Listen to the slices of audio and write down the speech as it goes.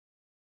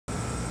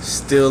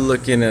Still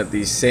looking at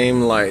these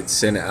same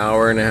lights an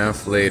hour and a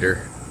half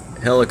later.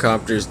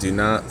 Helicopters do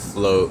not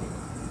float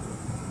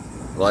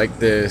like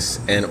this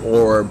and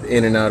orb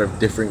in and out of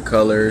different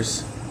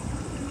colors.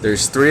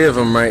 There's 3 of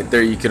them right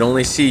there. You can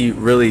only see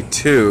really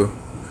 2,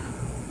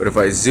 but if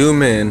I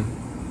zoom in,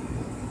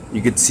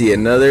 you could see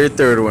another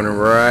 3rd one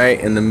right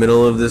in the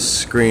middle of this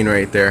screen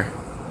right there.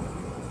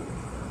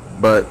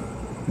 But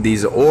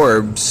these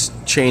orbs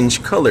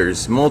change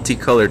colors,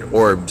 multicolored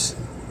orbs.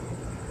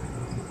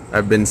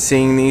 I've been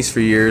seeing these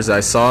for years. I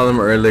saw them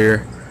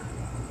earlier.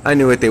 I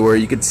knew what they were.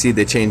 You could see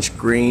they changed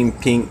green,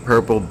 pink,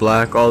 purple,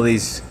 black, all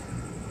these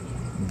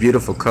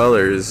beautiful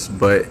colors,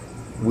 but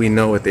we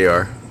know what they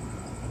are.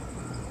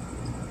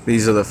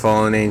 These are the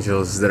fallen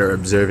angels that are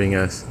observing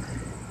us.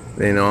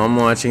 They know I'm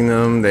watching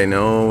them. They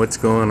know what's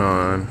going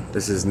on.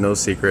 This is no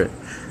secret.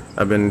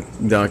 I've been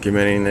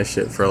documenting this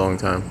shit for a long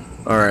time.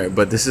 Alright,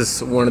 but this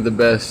is one of the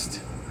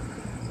best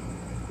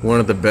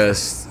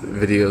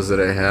videos that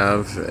I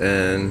have,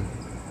 and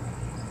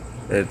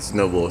it's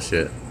no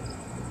bullshit.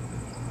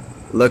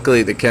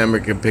 Luckily the camera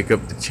can pick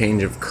up the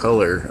change of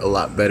color a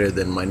lot better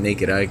than my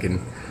naked eye can,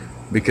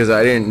 because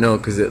I didn't know,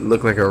 because it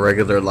looked like a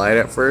regular light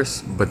at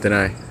first, but then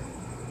I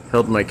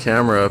held my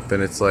camera up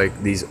and it's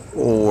like these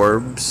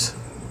orbs,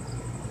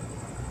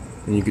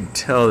 and you could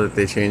tell that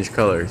they change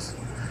colors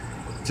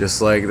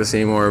just like the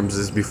same orbs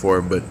as before,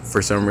 but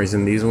for some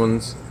reason these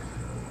ones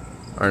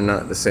are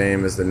not the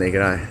same as the naked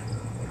eye.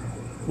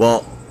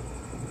 Well,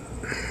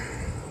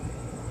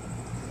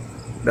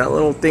 that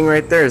little thing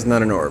right there is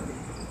not an orb.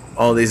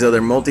 All these other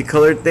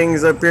multicolored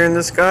things up here in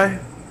the sky,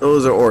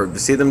 those are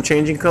orbs. See them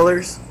changing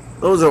colors?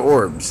 Those are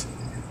orbs.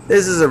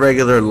 This is a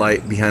regular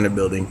light behind a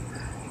building.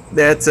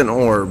 That's an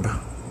orb.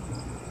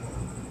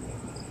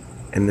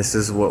 And this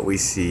is what we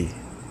see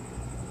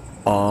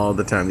all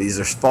the time.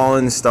 These are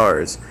fallen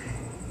stars.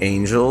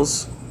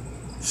 Angels,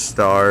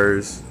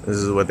 stars, this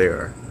is what they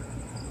are.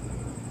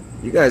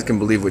 You guys can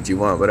believe what you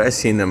want, but I've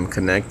seen them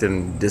connect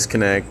and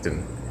disconnect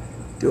and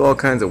do all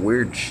kinds of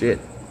weird shit.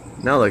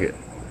 Now look at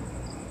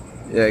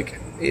it.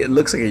 It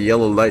looks like a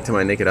yellow light to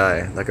my naked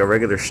eye, like a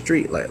regular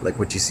street light, like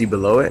what you see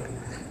below it,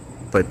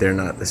 but they're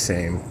not the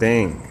same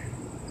thing.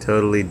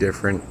 Totally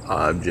different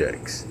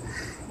objects.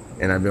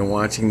 And I've been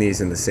watching these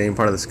in the same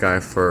part of the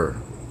sky for,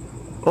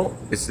 oh,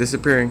 it's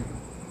disappearing.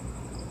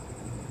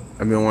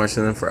 I've been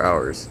watching them for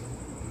hours.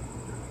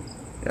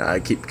 Yeah, I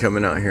keep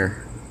coming out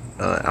here.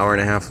 Hour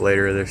and a half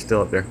later, they're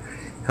still up there.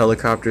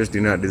 Helicopters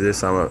do not do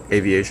this. I'm an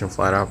aviation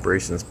flight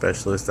operations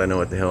specialist. I know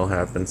what the hell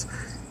happens.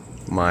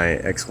 My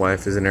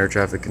ex-wife is an air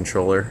traffic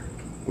controller.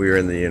 We are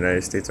in the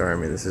United States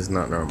Army. This is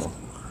not normal.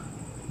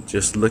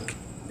 Just look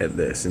at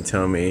this and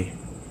tell me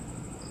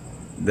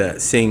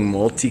that seeing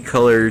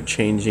multicolor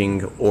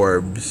changing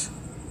orbs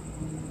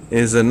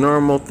is a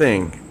normal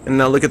thing. And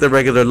now look at the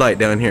regular light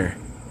down here.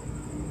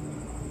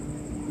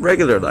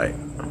 Regular light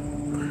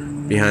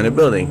behind a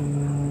building.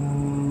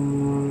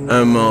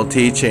 A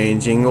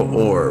multi-changing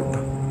orb.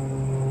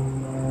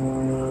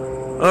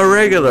 A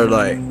regular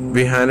light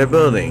behind a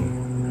building.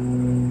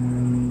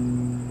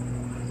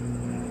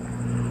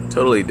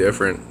 Totally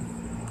different.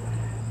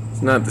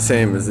 It's not the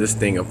same as this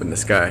thing up in the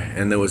sky.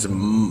 And there was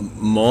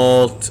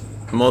multiple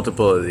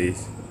of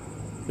these,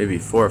 maybe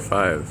 4 or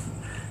 5.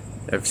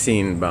 I've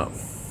seen about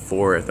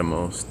 4 at the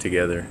most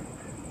together.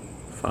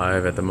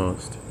 5 at the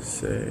most.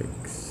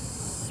 6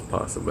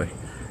 possibly.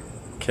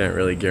 Can't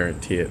really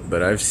guarantee it,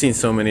 but I've seen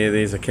so many of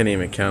these I can't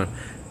even count them.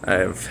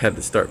 I've had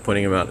to start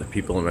pointing them out to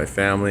people in my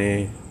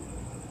family.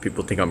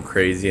 People think I'm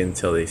crazy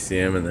until they see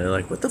them and they're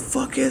like, what the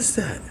fuck is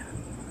that?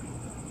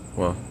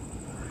 Well,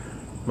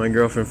 my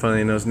girlfriend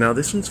finally knows now.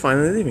 This one's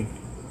finally leaving,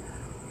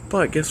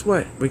 but guess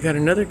what, we got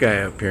another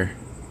guy up here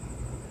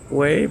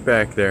way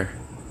back there.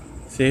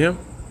 See him?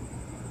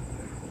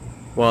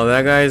 While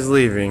that guy is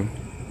leaving,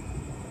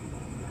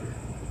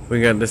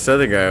 we got this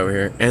other guy over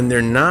here, and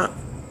they're not.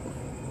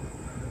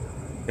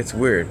 It's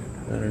weird.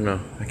 I don't know.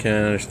 I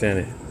can't understand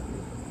it.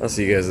 I'll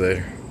see you guys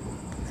later.